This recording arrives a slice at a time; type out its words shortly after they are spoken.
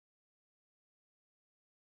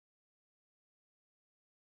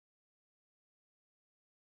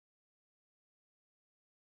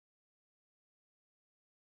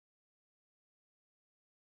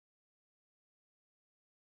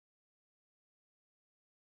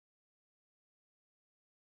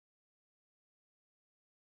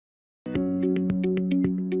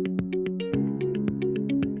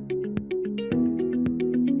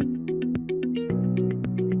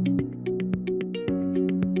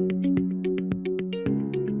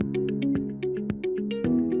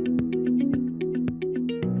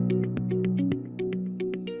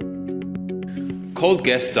Cold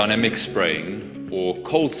gas dynamic spraying, or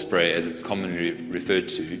cold spray as it's commonly referred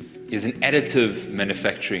to, is an additive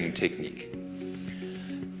manufacturing technique.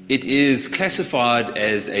 It is classified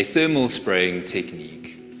as a thermal spraying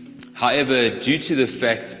technique. However, due to the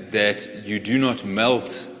fact that you do not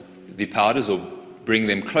melt the powders or bring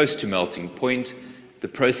them close to melting point, the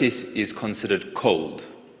process is considered cold.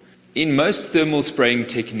 In most thermal spraying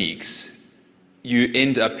techniques, you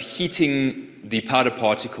end up heating the powder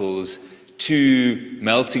particles to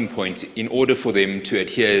melting point in order for them to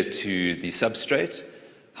adhere to the substrate.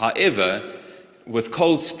 However, with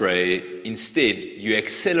cold spray, instead, you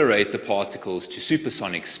accelerate the particles to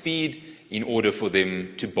supersonic speed in order for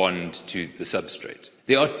them to bond to the substrate.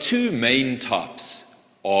 There are two main types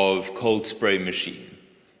of cold spray machine.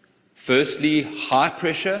 Firstly, high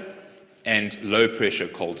pressure and low pressure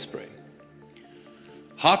cold spray.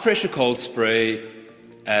 High pressure cold spray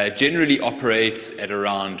generally operates at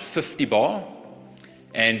around 50 bar,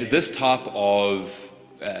 and this type of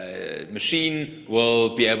machine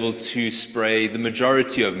will be able to spray the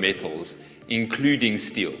majority of metals, including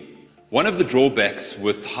steel. One of the drawbacks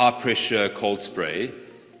with high pressure cold spray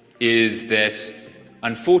is that,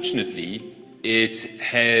 unfortunately, it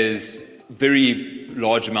has very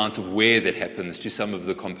large amounts of wear that happens to some of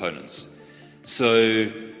the components.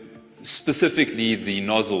 So specifically, the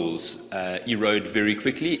nozzles erode very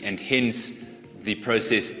quickly, and hence the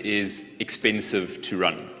process is expensive to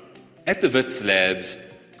run. At the WITS labs,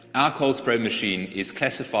 our cold spray machine is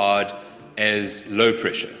classified as low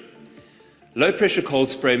pressure. Low pressure cold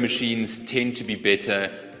spray machines tend to be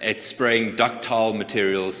better at spraying ductile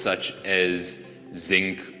materials such as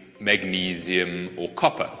zinc, magnesium, or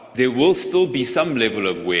copper. There will still be some level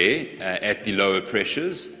of wear at the lower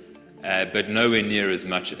pressures, but nowhere near as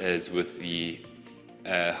much as with the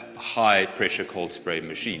high pressure cold spray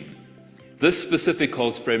machine. This specific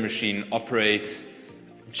cold spray machine operates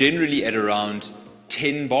generally at around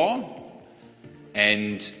 10 bar,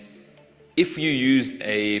 and if you use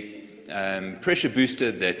a pressure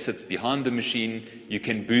booster that sits behind the machine, you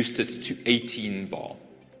can boost it to 18 bar.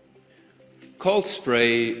 Cold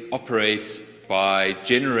spray operates by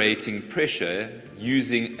generating pressure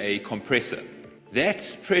using a compressor.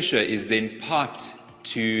 That pressure is then piped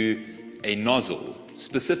to a nozzle,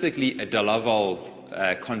 specifically a de Laval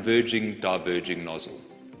converging diverging nozzle.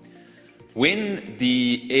 When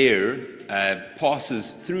the air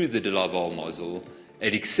passes through the de Laval nozzle,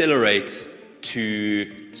 it accelerates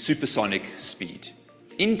to supersonic speed.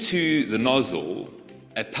 Into the nozzle,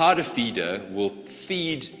 a powder feeder will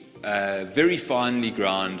feed very finely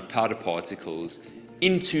ground powder particles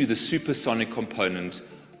into the supersonic component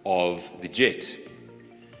of the jet.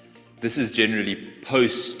 This is generally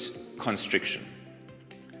post-constriction.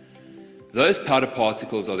 Those powder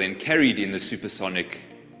particles are then carried in the supersonic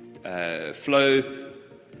flow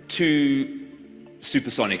to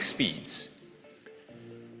supersonic speeds.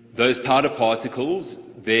 Those powder particles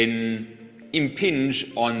then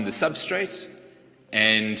impinge on the substrate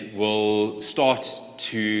and will start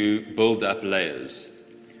to build up layers.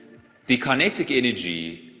 The kinetic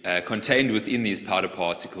energy contained within these powder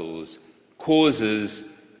particles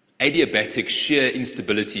causes adiabatic shear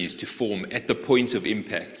instabilities to form at the point of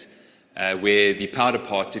impact where the powder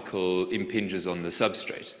particle impinges on the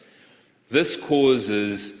substrate. This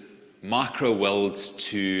causes micro welds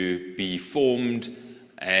to be formed,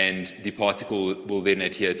 and the particle will then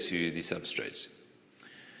adhere to the substrate.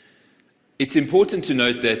 It's important to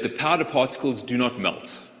note that the powder particles do not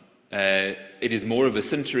melt. It is more of a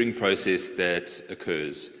sintering process that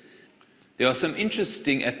occurs. There are some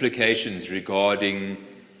interesting applications regarding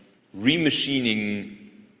remachining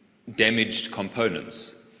damaged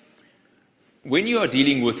components. When you are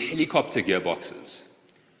dealing with helicopter gearboxes,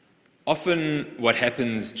 often what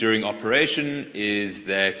happens during operation is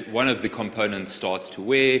that one of the components starts to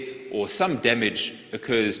wear, or some damage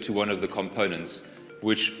occurs to one of the components,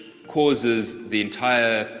 which causes the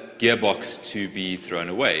entire gearbox to be thrown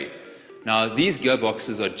away. Now, these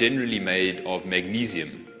gearboxes are generally made of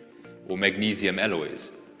magnesium or magnesium alloys,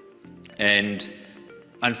 and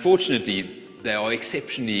unfortunately, they are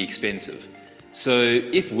exceptionally expensive. So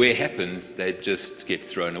if wear happens, they just get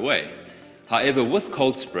thrown away. However, with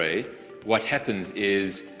cold spray, what happens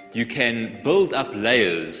is you can build up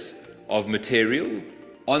layers of material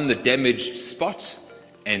on the damaged spot,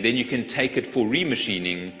 and then you can take it for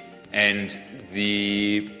remachining, and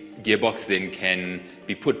the gearbox then can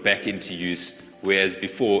be put back into use, whereas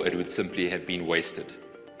before it would simply have been wasted.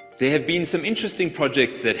 There have been some interesting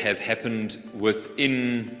projects that have happened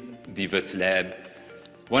within the WITS lab.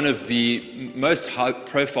 One of the most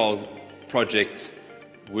high-profile projects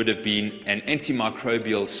would have been an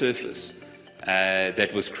antimicrobial surface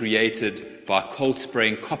that was created by cold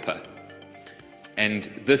spraying copper. And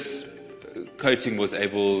this coating was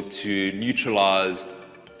able to neutralize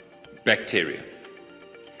bacteria.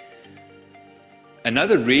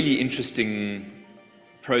 Another really interesting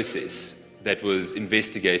process that was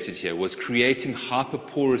investigated here was creating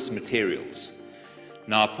hyperporous materials.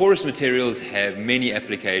 Now, porous materials have many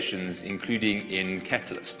applications, including in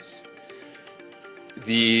catalysts.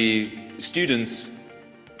 The students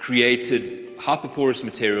created hyperporous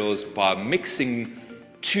materials by mixing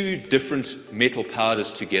two different metal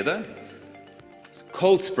powders together,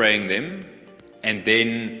 cold spraying them, and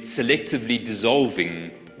then selectively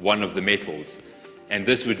dissolving one of the metals. And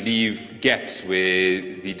this would leave gaps where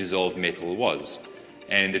the dissolved metal was.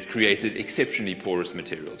 And it created exceptionally porous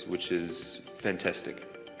materials, which is fantastic.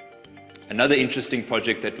 Another interesting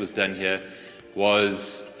project that was done here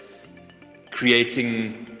was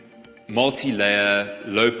creating multi-layer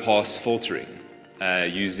low-pass filtering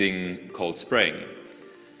using cold spraying.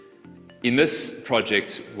 In this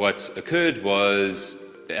project, what occurred was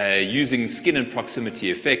using skin and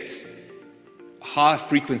proximity effects,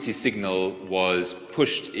 high-frequency signal was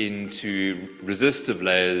pushed into resistive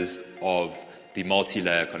layers of the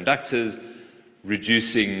multi-layer conductors,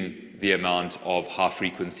 reducing the amount of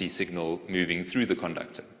high-frequency signal moving through the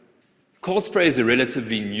conductor. Cold spray is a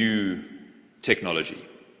relatively new technology,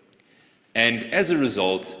 and as a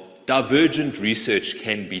result, divergent research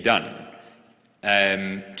can be done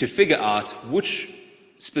to figure out which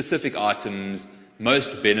specific items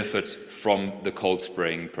most benefit from the cold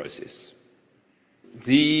spraying process.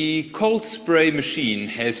 The cold spray machine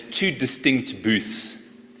has two distinct booths.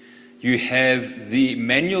 You have the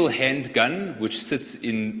manual handgun, which sits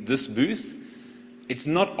in this booth. It's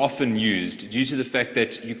not often used due to the fact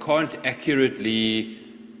that you can't accurately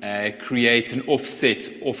create an offset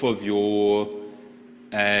off of your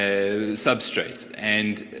substrate.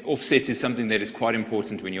 And offset is something that is quite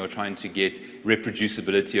important when you're trying to get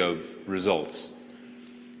reproducibility of results.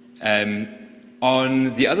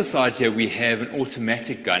 On the other side here, we have an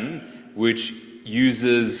automatic gun, which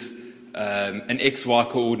uses an XY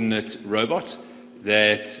coordinate robot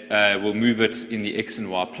that will move it in the X and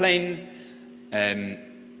Y plane.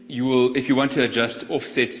 If you want to adjust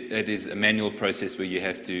offset, it is a manual process where you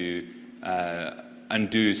have to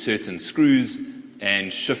undo certain screws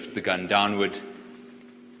and shift the gun downward.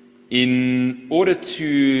 In order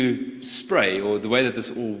to spray, or the way that this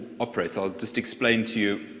all operates, I'll just explain to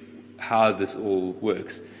you how this all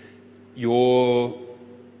works. Your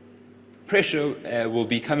pressure will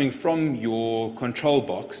be coming from your control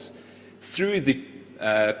box through the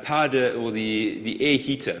powder or the air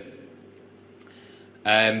heater.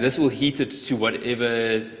 This will heat it to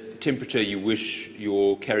whatever temperature you wish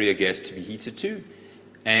your carrier gas to be heated to,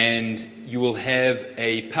 and you will have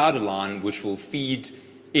a powder line which will feed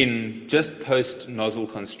in just post nozzle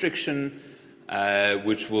constriction,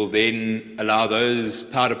 which will then allow those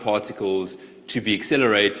powder particles to be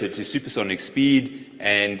accelerated to supersonic speed,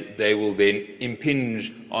 and they will then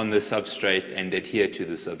impinge on the substrate and adhere to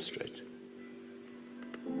the substrate.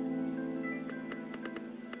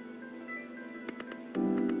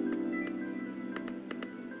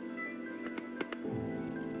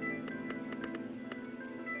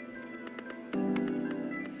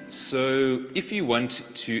 So if you want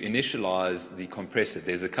to initialize the compressor,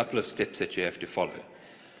 there's a couple of steps that you have to follow.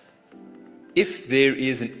 If there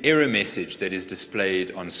is an error message that is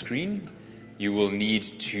displayed on screen, you will need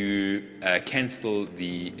to cancel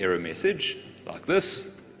the error message like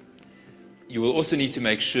this. You will also need to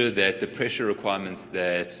make sure that the pressure requirements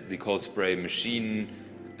that the cold spray machine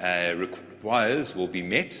requires will be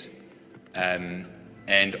met. And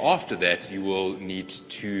after that, you will need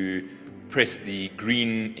to press the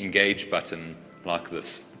green engage button like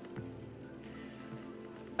this.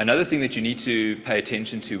 Another thing that you need to pay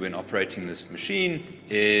attention to when operating this machine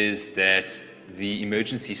is that the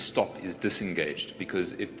emergency stop is disengaged,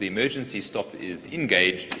 because if the emergency stop is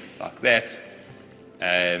engaged like that,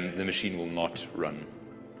 the machine will not run.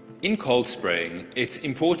 In cold spraying, it's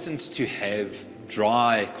important to have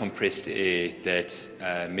dry compressed air that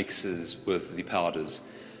mixes with the powders.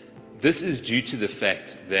 This is due to the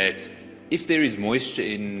fact that if there is moisture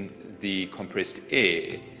in the compressed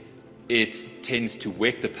air, it tends to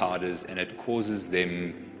wet the powders and it causes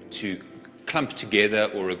them to clump together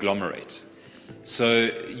or agglomerate. So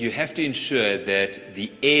you have to ensure that the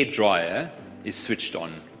air dryer is switched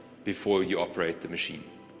on before you operate the machine.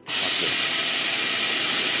 Like this.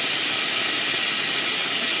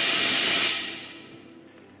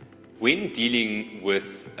 When dealing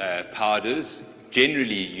with powders,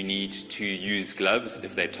 generally you need to use gloves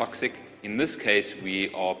if they're toxic. In this case,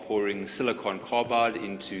 we are pouring silicon carbide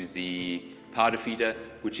into the powder feeder,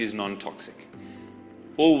 which is non-toxic.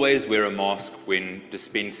 Always wear a mask when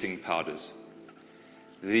dispensing powders.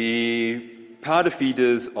 The powder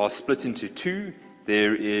feeders are split into two.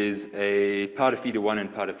 There is a powder feeder 1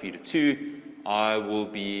 and powder feeder 2. I will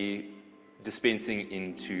be dispensing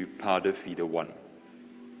into powder feeder 1.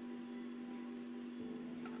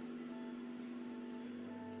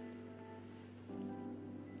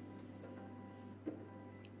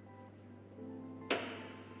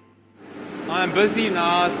 I'm busy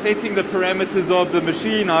now setting the parameters of the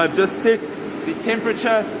machine. I've just set the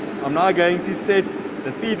temperature. I'm now going to set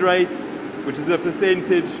the feed rate, which is a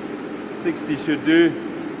percentage, 60 should do.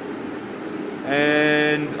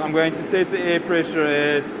 And I'm going to set the air pressure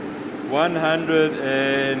at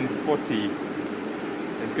 140.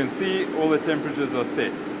 As you can see, all the temperatures are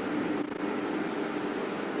set.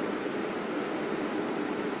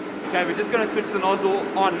 Okay, we're just going to switch the nozzle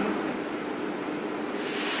on.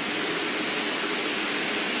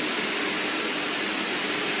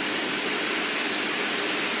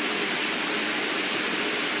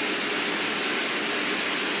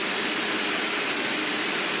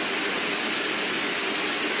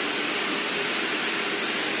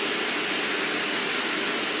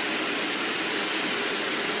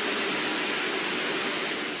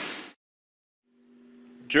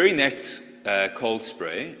 During that cold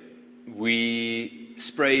spray, we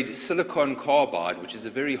sprayed silicon carbide, which is a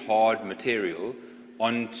very hard material,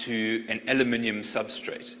 onto an aluminium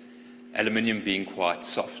substrate, aluminium being quite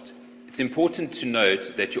soft. It's important to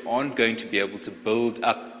note that you aren't going to be able to build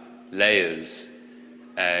up layers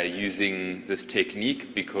using this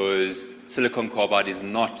technique because silicon carbide is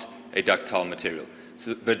not a ductile material.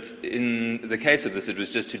 But in the case of this, it was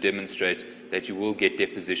just to demonstrate that you will get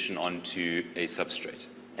deposition onto a substrate.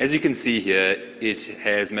 As you can see here, it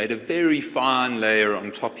has made a very fine layer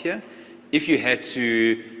on top here. If you had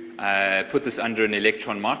to put this under an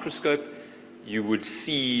electron microscope, you would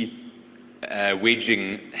see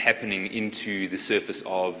wedging happening into the surface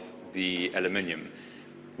of the aluminium.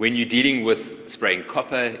 When you're dealing with spraying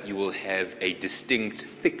copper, you will have a distinct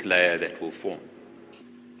thick layer that will form.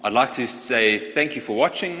 I'd like to say thank you for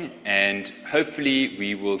watching, and hopefully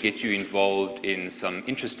we will get you involved in some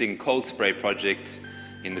interesting cold spray projects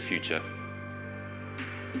in the future.